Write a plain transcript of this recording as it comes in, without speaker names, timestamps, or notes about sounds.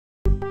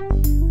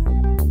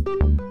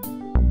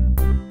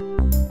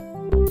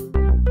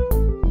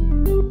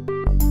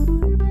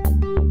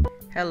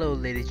Hello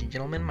ladies and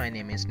gentlemen, my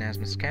name is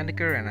Nazmus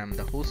Kandikar and I'm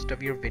the host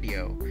of your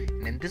video.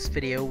 And in this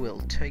video we'll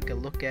take a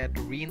look at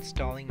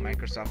reinstalling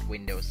Microsoft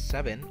Windows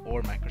 7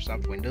 or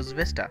Microsoft Windows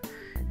Vista.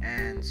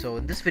 And so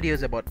in this video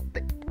is about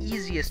the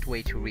easiest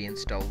way to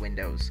reinstall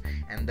Windows,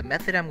 and the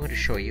method I'm going to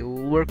show you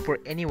will work for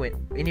any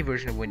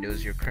version of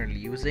Windows you're currently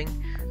using,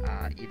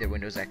 either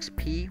Windows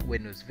XP,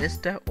 Windows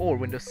Vista, or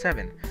Windows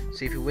 7.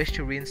 So if you wish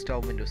to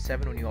reinstall Windows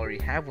 7 when you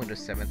already have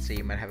Windows 7, say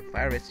you might have a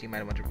virus, you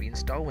might want to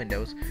reinstall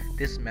Windows,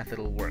 this method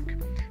will work.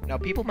 Now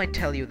people might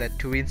tell you that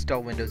to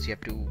reinstall Windows you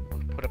have to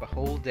put up a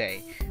whole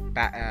day,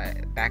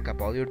 back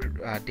up all your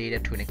data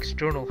to an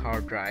external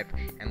hard drive,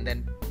 and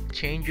then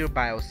change your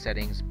BIOS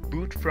settings,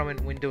 boot from a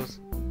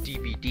Windows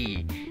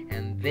DVD,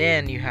 and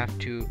then you have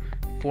to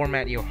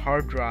format your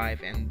hard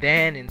drive and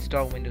then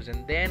install Windows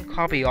and then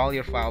copy all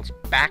your files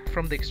back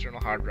from the external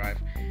hard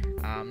drive.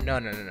 No.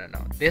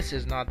 This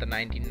is not the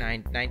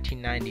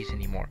 1990s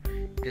anymore.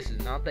 This is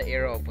not the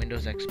era of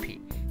Windows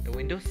XP. The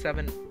Windows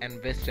 7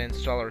 and Vista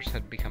installers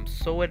have become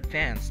so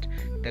advanced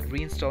that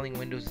reinstalling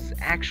Windows is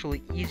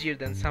actually easier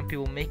than some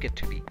people make it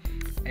to be.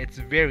 It's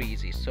very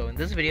easy. So in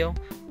this video,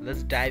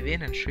 let's dive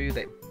in and show you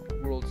the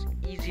world's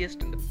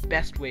easiest and the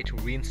best way to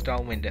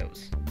reinstall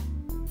Windows.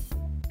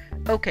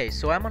 Okay,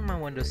 so I'm on my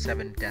Windows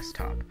 7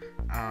 desktop.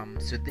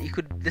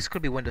 This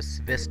could be Windows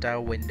Vista,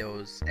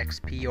 Windows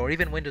XP, or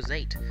even Windows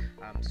 8.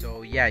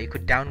 So yeah, you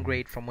could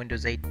downgrade from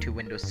Windows 8 to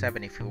Windows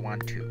 7 if you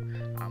want to,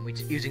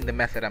 which using the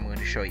method I'm going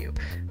to show you.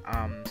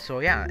 So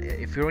yeah,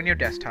 if you're on your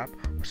desktop,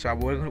 so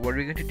what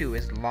we're going to do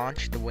is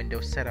launch the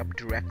Windows setup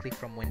directly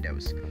from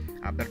Windows.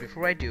 But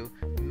before I do,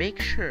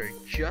 make sure,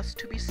 just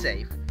to be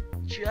safe,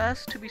 you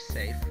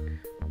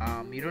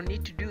don't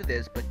need to do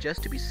this, but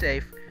just to be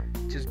safe,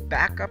 just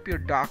back up your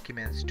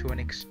documents to an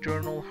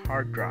external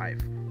hard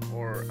drive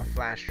or a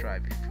flash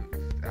drive,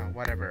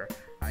 whatever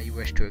you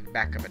wish to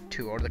back up it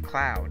to, or the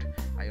cloud.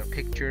 Your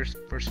pictures,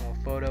 personal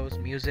photos,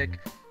 music,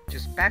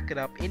 just back it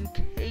up in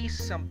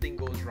case something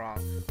goes wrong.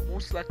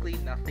 Most likely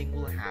nothing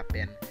will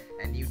happen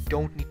and you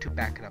don't need to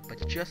back it up,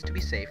 but just to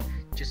be safe,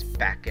 just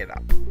back it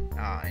up.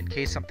 In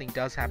case something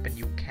does happen,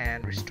 you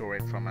can restore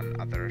it from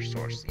another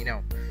source.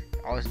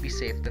 Always be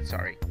safe than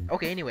sorry.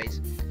 Okay,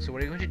 anyways, so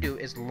what you're going to do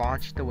is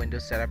launch the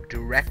Windows setup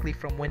directly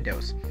from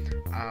Windows.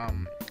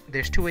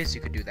 There's two ways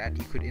you could do that.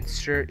 You could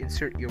insert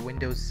your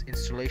Windows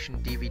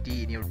installation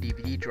DVD in your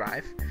DVD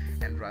drive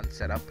and run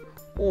setup.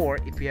 Or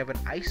if you have an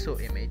ISO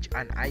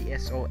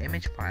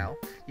image file,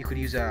 you could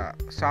use a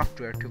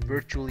software to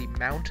virtually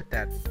mount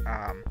that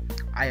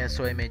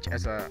ISO image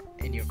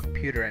in your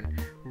computer and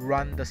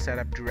run the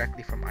setup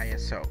directly from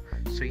ISO.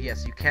 So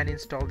yes, you can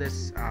install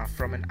this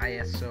from an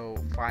ISO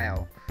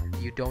file.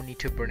 You don't need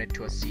to burn it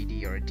to a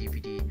CD or a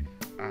DVD.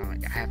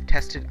 I have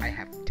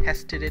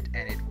tested it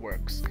and it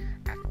works.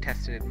 I've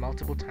tested it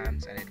multiple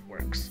times and it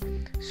works.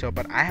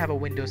 But I have a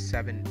Windows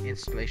 7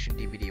 installation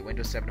DVD,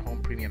 Windows 7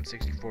 Home Premium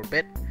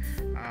 64-bit.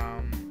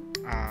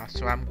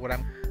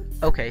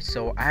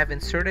 So I have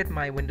inserted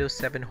my Windows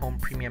 7 Home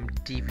Premium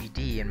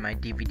DVD in my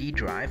DVD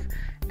drive,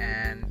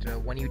 and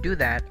when you do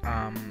that,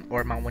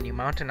 when you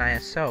mount an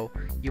ISO,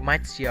 you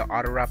might see a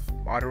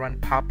auto run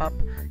pop up.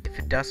 If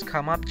it does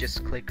come up,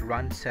 just click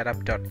run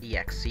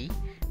setup.exe.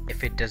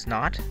 If it does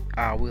not,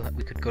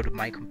 we could go to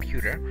my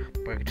computer,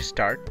 we're going to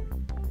start,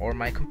 or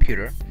my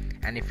computer,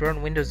 and if you're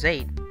on Windows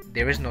 8,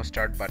 there is no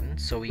start button,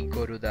 so we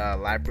go to the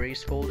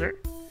libraries folder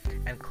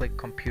and click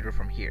computer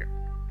from here.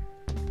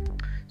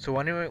 So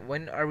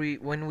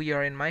when we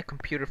are in my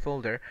computer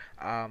folder,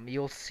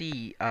 you'll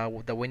see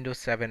the Windows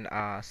 7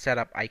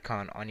 setup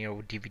icon on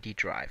your DVD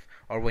drive,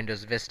 or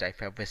Windows Vista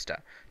if you have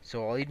Vista.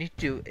 So all you need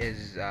to do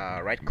is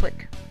right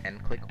click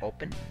and click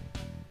open,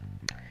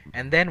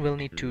 and then we'll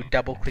need to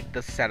double click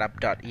the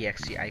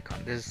setup.exe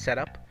icon. This is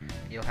setup.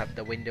 You'll have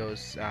the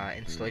Windows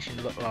installation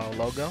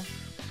logo.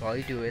 So all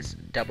you do is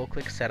double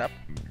click setup,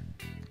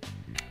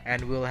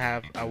 and we'll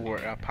have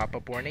a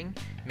pop-up warning.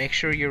 Make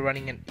sure you're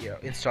running and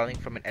installing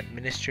from an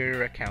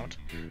administrator account,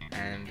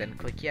 and then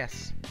click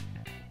yes.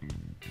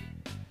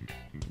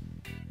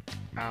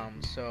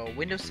 So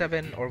Windows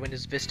 7 or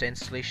Windows Vista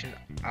installation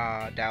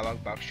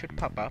dialog box should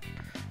pop up.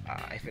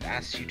 If it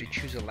asks you to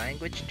choose a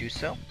language, do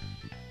so.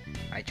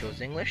 I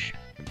chose English,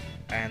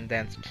 and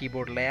then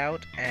keyboard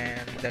layout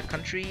and the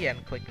country,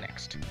 and click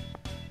next.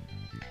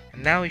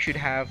 And now you should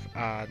have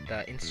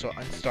the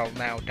install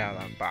now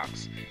dialog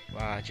box.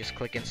 Just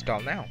click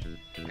install now,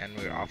 and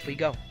off we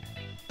go.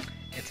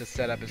 It's a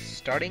setup is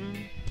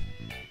starting.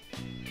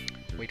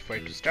 Wait for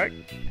it to start.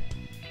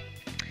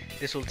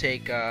 This will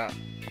take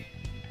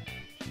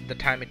the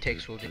time it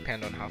takes will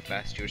depend on how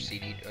fast your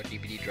CD or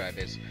DVD drive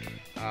is.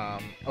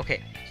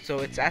 Okay, so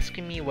it's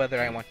asking me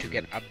whether I want to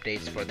get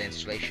updates for the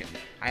installation.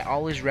 I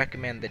always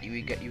recommend that you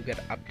get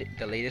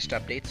the latest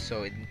updates,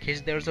 so in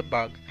case there's a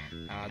bug,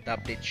 the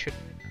update should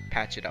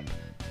patch it up.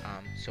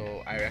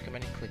 So I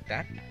recommend you click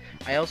that.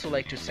 I also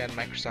like to send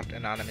Microsoft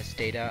anonymous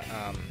data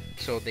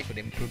so they could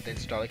improve the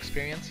install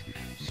experience,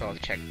 so I'll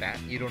check that.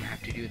 You don't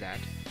have to do that.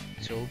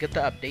 So we'll get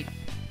the update.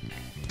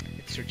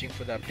 It's searching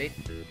for the update.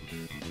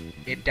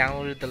 It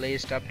downloaded the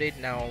latest update.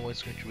 Now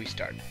it's going to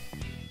restart.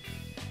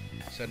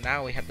 So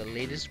now we have the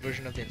latest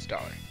version of the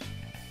installer.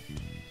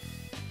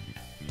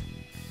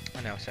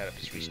 And now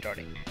setup is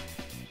restarting.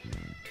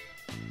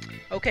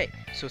 Okay,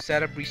 so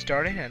setup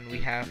restarted and we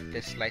have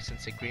this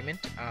license agreement.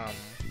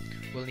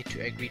 We'll need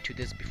to agree to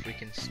this before we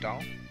can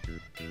install.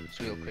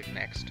 So we'll click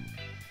next.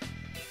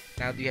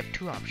 Now you have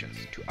two options,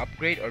 to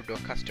upgrade or do a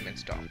custom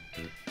install.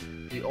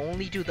 We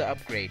only do the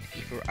upgrade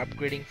if you're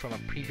upgrading from a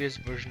previous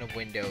version of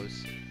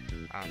Windows.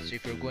 So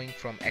if you're going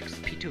from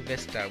XP to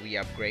Vista, we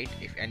upgrade.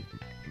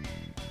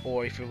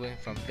 Or if you're going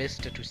from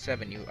Vista to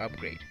 7, you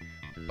upgrade.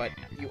 But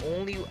you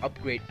only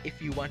upgrade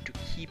if you want to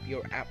keep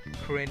your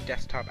current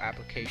desktop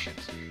applications.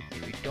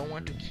 If you don't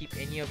want to keep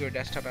any of your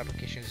desktop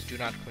applications, do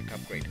not click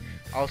upgrade.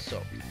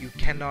 Also, you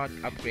cannot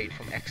upgrade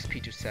from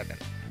XP to 7,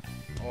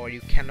 or you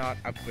cannot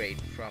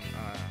upgrade from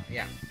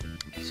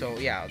So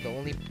yeah, the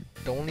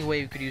only way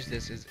you could use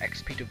this is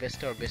XP to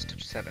Vista or Vista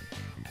to 7.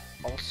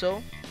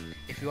 Also,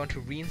 if you want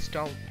to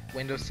reinstall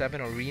Windows 7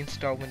 or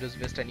reinstall Windows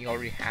Vista and you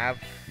already have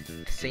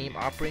the same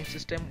operating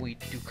system, we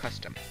do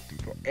custom.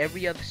 For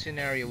every other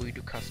scenario, we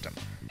do custom.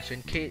 So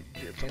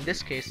in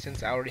this case,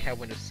 since I already have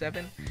Windows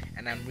 7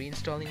 and I'm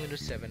reinstalling Windows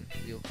 7,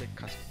 we'll click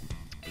custom.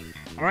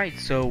 Alright,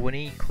 so when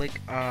you click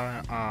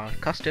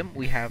custom,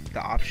 we have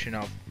the option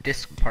of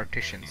disk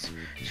partitions.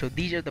 So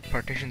these are the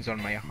partitions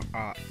on my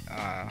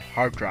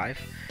hard drive.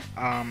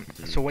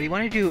 So what you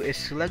want to do is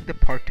select the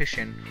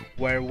partition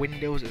where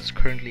Windows is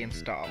currently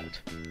installed.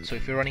 So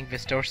if you're running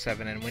Vista or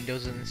 7 and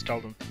Windows is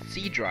installed on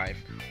C drive,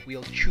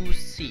 we'll choose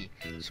C.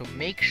 So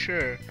make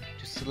sure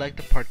to select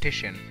the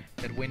partition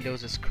that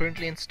Windows is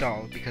currently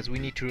installed, because we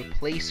need to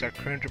replace our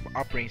current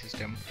operating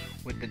system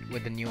with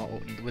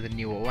the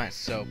new OS.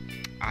 So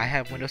I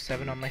have Windows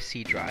 7 on my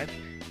C drive,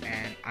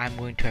 and I'm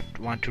going to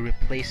want to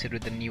replace it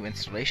with the new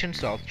installation.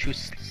 So I'll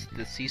choose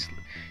the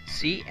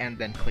C and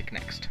then click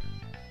next.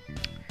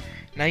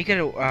 Now you get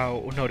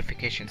a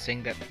notification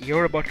saying that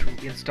you're about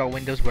to install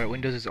Windows where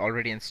Windows is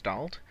already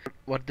installed.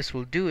 What this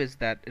will do is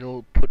that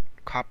it'll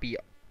copy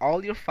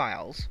all your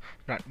files,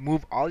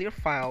 move all your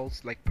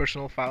files like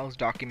personal files,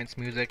 documents,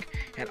 music,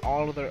 and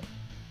all other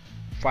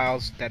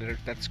files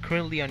that's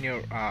currently on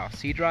your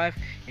C drive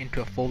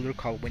into a folder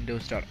called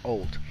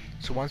windows.old.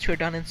 So once you're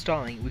done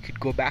installing, we could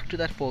go back to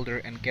that folder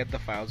and get the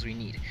files we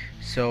need.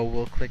 So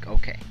we'll click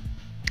OK.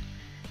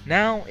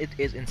 Now it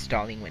is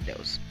installing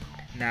Windows.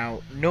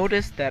 Now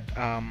notice that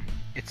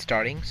it's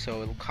starting,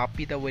 so it'll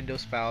copy the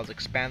Windows files,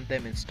 expand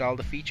them, install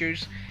the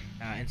features,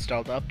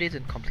 install the updates,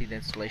 and complete the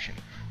installation.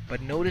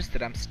 But notice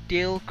that I'm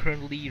still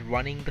currently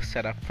running the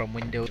setup from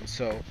Windows.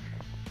 So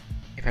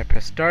if I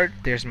press start,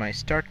 there's my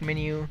start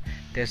menu,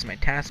 there's my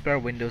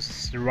taskbar, Windows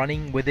is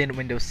running within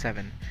Windows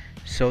 7.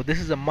 So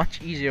this is a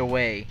much easier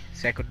way.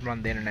 So I could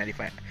run the internet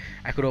if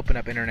I could open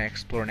up Internet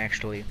Explorer and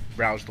actually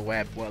browse the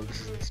web while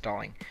this is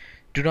installing.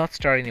 Do not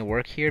start any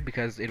work here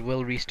because it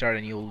will restart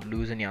and you'll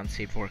lose any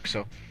unsaved work.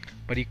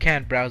 But you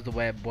can't browse the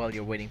web while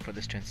you're waiting for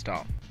this to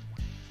install.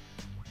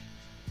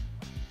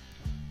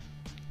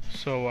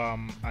 So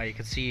you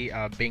can see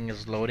Bing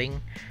is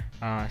loading.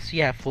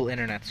 See, I have full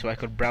internet, so I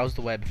could browse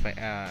the web if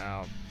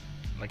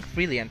like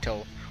freely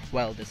until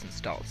this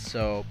installs.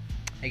 So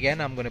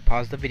again, I'm going to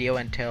pause the video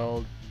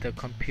until the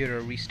computer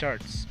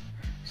restarts.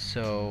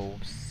 So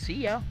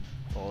see ya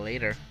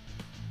later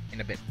in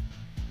a bit.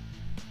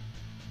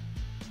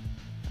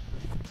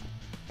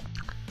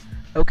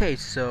 Okay,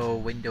 so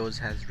Windows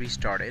has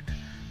restarted.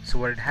 So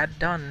what it had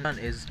done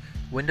is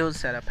Windows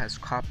setup has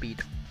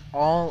copied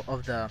all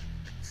of the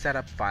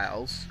setup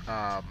files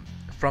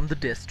from the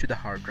disk to the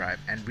hard drive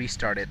and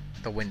restarted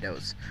the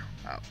Windows,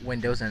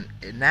 and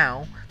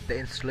now the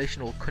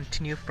installation will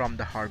continue from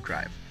the hard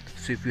drive.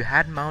 So if you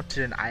had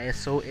mounted an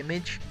ISO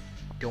image,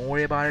 don't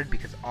worry about it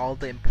because all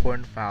the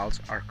important files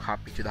are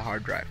copied to the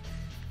hard drive.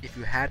 If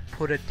you had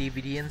put a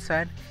DVD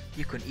inside,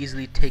 you can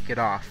easily take it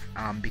off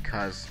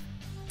because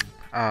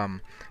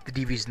the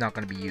DVD is not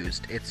going to be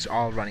used. It's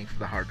all running from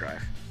the hard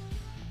drive.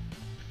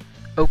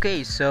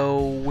 Okay,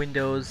 so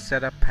Windows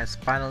setup has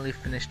finally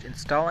finished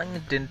installing.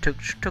 It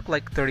took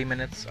like 30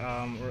 minutes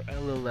or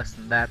a little less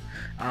than that.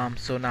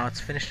 So now it's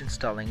finished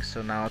installing.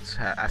 So now it's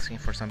asking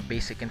for some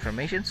basic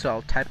information. So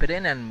I'll type it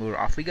in and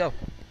off we go.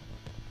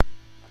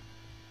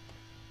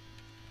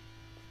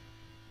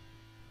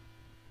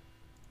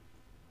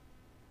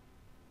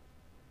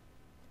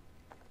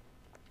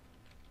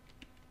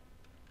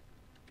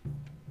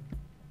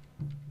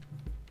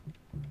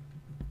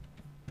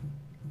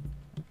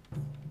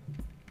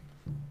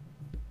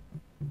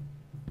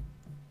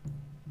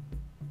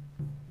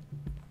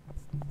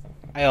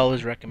 I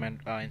always recommend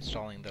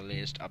installing the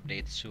latest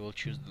updates, so we'll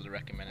choose the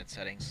recommended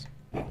settings.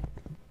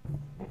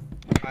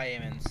 I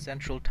am in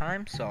Central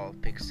Time, so I'll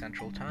pick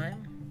Central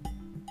Time.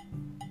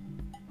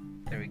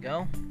 There we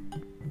go.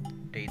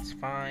 Date's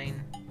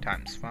fine,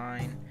 time's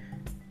fine.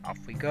 Off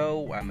we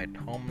go. I'm at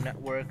Home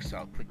Network, so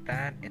I'll click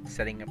that. It's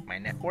setting up my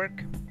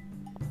network.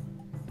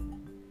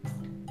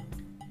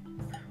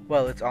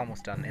 Well, it's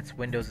almost done.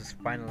 Windows is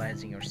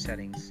finalizing your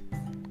settings.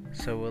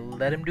 So we'll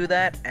let him do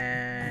that,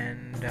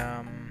 and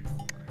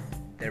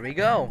there we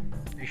go.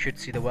 you should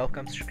see the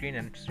welcome screen,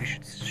 and you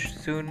should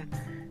soon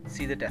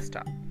see the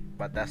desktop.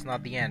 But that's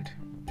not the end.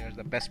 There's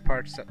the best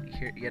parts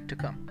here yet to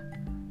come.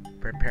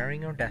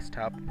 Preparing your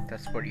desktop,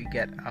 that's what you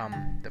get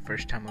the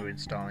first time we're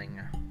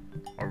installing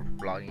or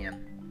logging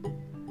in.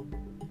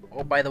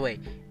 Oh, by the way,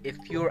 if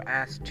you're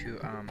asked to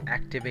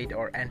activate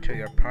or enter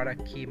your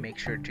product key, make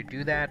sure to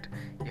do that.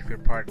 If your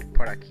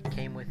product key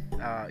came with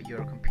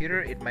your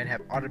computer, it might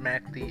have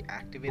automatically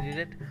activated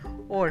it,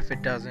 or if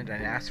it doesn't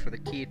and asks for the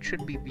key, it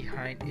should be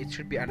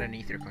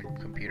underneath your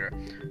computer.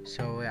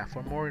 So yeah,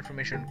 for more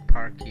information on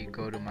product key,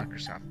 go to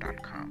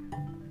Microsoft.com.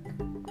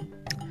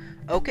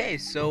 Okay,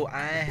 so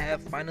I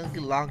have finally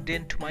logged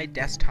into my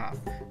desktop.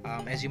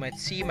 As you might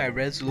see, my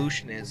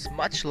resolution is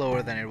much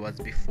lower than it was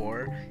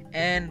before,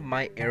 and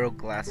my arrow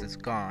glass is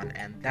gone,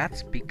 and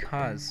that's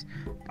because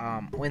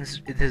when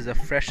it is a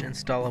fresh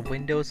install of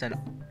Windows and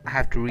I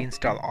have to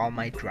reinstall all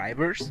my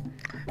drivers.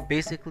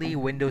 Basically,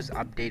 Windows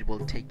Update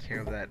will take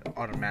care of that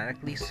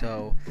automatically,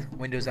 so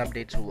Windows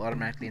Updates will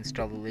automatically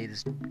install the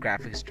latest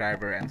graphics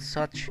driver and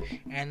such,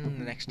 and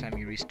the next time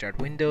you restart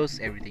Windows,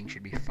 everything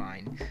should be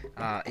fine.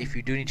 If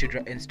you do need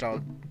to install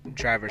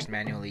drivers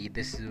manually,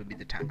 this will be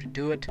the time to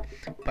do it,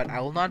 but I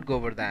will not go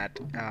over that.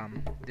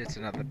 That's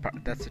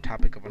the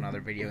topic of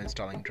another video,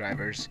 installing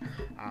drivers.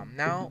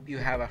 Now you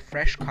have a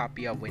fresh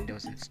copy of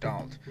Windows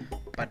installed,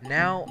 but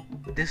now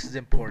this is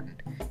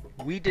important.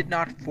 We did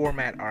not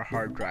format our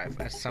hard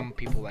drive, as some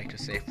people like to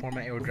say,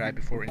 format your drive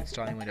before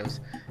installing Windows.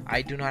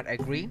 I do not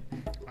agree,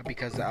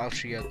 because I'll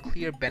show you a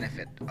clear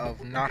benefit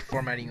of not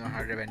formatting your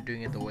hard drive and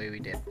doing it the way we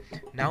did.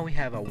 Now we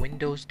have a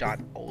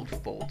windows.old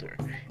folder,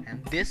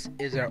 and this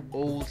is our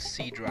old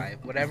C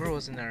drive. Whatever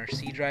was in our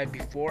C drive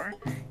before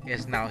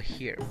is now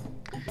here.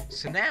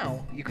 So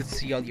now you could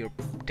see all your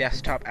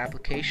desktop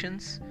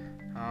applications.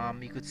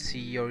 You could see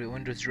your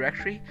Windows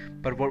directory,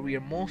 but what we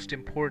are most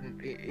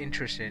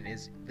interested in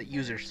is the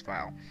users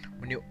file.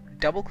 When you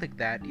double click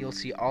that, you'll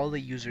see all the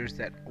users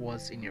that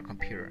was in your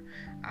computer.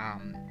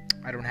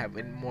 I don't have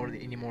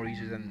any more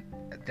users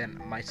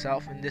than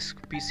myself in this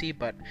PC,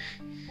 but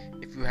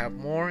if you have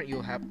more,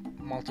 you'll have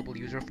multiple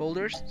user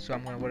folders. So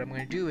what I'm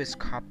going to do is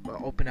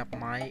open up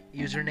my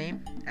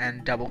username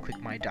and double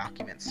click my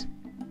documents.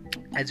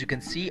 As you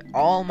can see,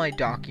 all my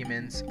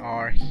documents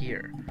are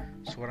here.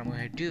 So what I'm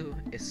going to do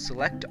is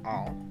select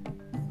all.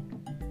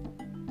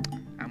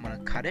 I'm going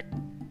to cut it.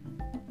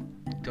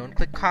 Don't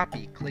click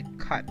copy, click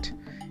cut.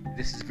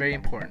 This is very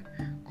important.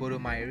 Go to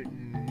my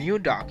new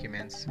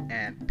documents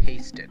and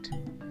paste it.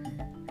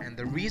 And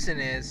the reason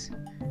is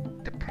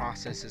the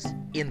process is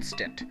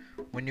instant.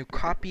 When you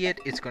copy it,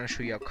 it's going to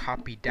show you a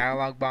copy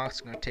dialog box.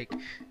 It's going to take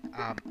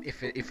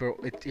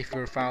if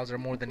your files are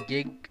more than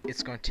gig,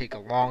 it's going to take a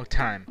long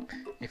time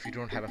if you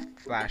don't have a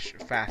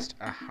fast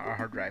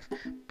hard drive.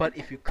 But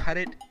if you cut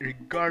it,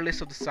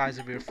 regardless of the size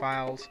of your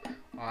files,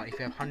 if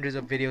you have hundreds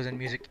of videos and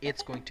music,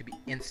 it's going to be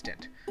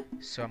instant.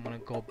 So I'm going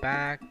to go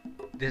back.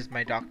 This is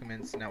my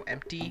documents now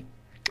empty.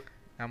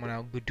 I'm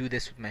going to do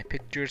this with my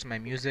pictures, my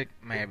music,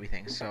 my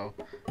everything. So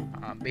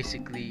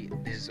basically,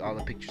 this is all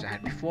the pictures I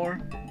had before.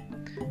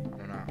 I'm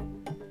going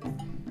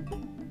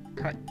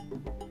to cut.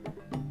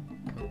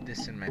 Put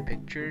this in my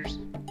pictures.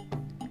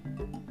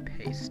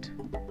 Paste.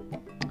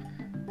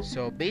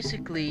 So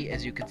basically,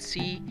 as you can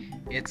see,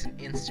 it's an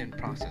instant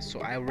process. So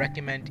I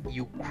recommend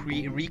you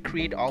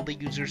recreate all the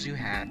users you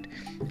had,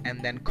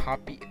 and then cut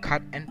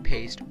and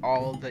paste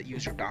all the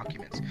user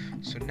documents.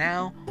 So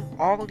now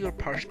all your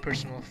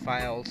personal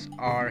files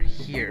are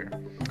here,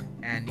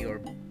 and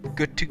you're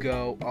good to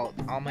go.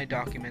 All my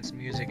documents,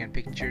 music, and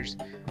pictures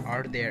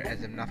are there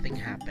as if nothing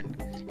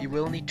happened. You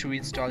will need to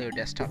reinstall your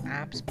desktop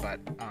apps, but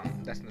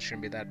that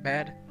shouldn't be that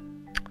bad.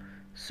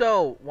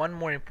 So one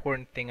more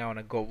important thing I want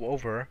to go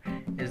over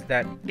is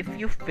that if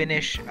you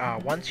finish,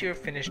 once you're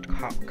finished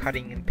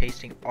cutting and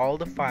pasting all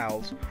the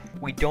files,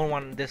 we don't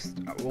want this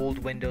old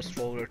Windows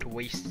folder to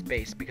waste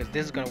space, because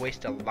this is going to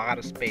waste a lot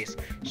of space,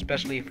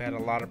 especially if you had a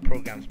lot of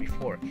programs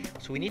before.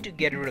 So we need to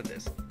get rid of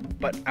this.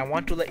 But I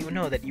want to let you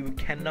know that you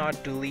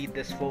cannot delete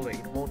this folder.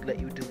 It won't let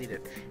you delete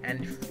it.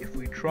 And if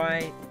we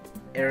try,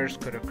 errors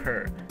could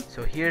occur.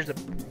 So here's the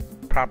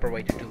proper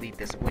way to delete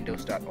this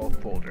windows.old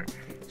folder.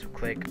 So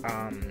click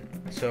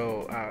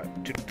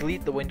to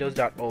delete the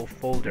windows.old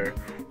folder,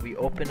 we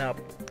open up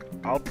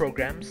all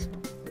programs,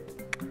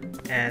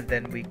 and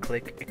then we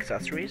click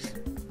accessories,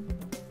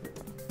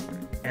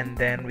 and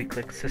then we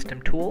click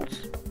system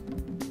tools,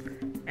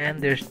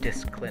 and there's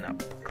disk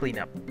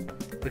cleanup.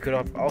 We could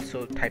have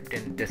also typed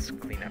in disk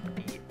cleanup,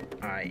 DIS,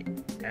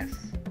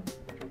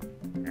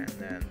 and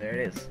then there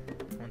it is.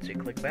 Once you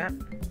click that,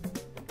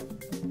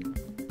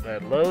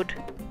 let it load.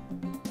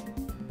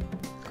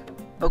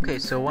 Okay,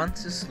 so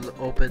once this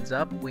opens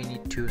up, we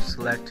need to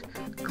select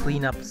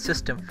cleanup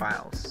system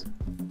files.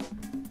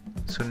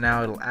 So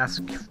now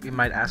it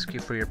might ask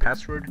you for your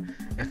password.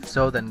 If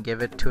so, then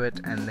give it to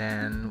it, and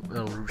then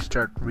it'll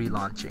start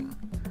relaunching.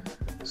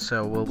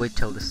 So we'll wait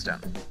till this is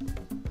done.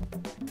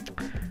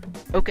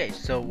 Okay,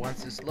 so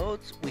once this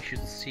loads, we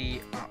should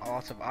see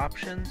lots of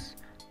options.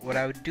 what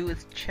I would do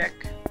is check.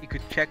 You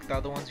could check the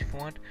other ones if you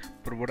want,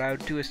 but what I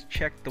would do is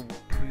check the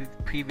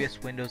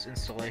previous Windows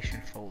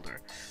installation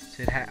folder.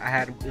 So I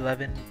had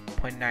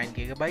 11.9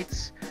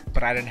 gigabytes,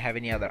 but I didn't have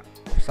any other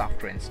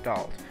software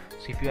installed.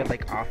 So if you had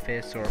like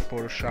Office or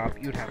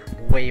Photoshop, you'd have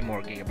way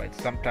more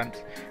gigabytes. Sometimes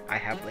I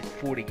have like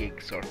 40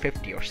 gigs or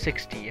 50 or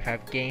 60. If I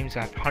have games,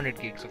 I have 100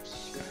 gigs of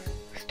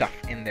stuff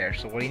in there.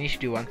 So what you need to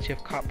do, once you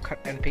have cut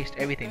and paste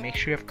everything, make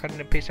sure you have cut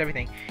and paste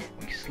everything.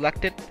 We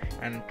select it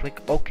and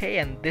click OK,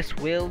 and this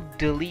will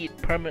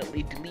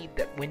permanently delete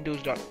that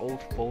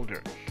windows.old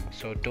folder.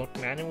 So don't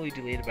manually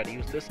delete it, but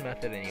use this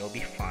method and you'll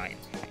be fine.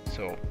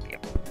 So yeah.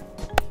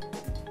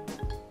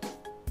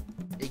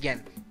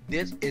 Again,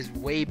 this is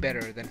way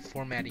better than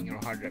formatting your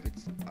hard drive.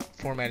 It's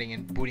formatting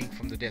and booting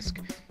from the disk.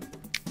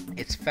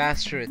 It's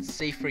faster, it's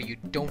safer, you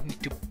don't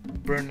need to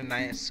burn an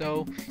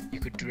ISO. You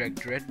could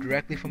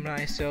directly from an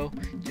ISO.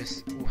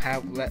 Just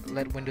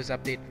let Windows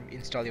Update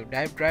install your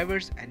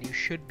drivers and you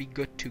should be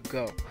good to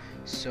go.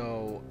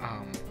 So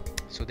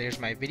so there's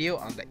my video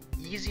on the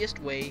easiest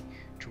way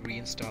to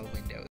reinstall Windows.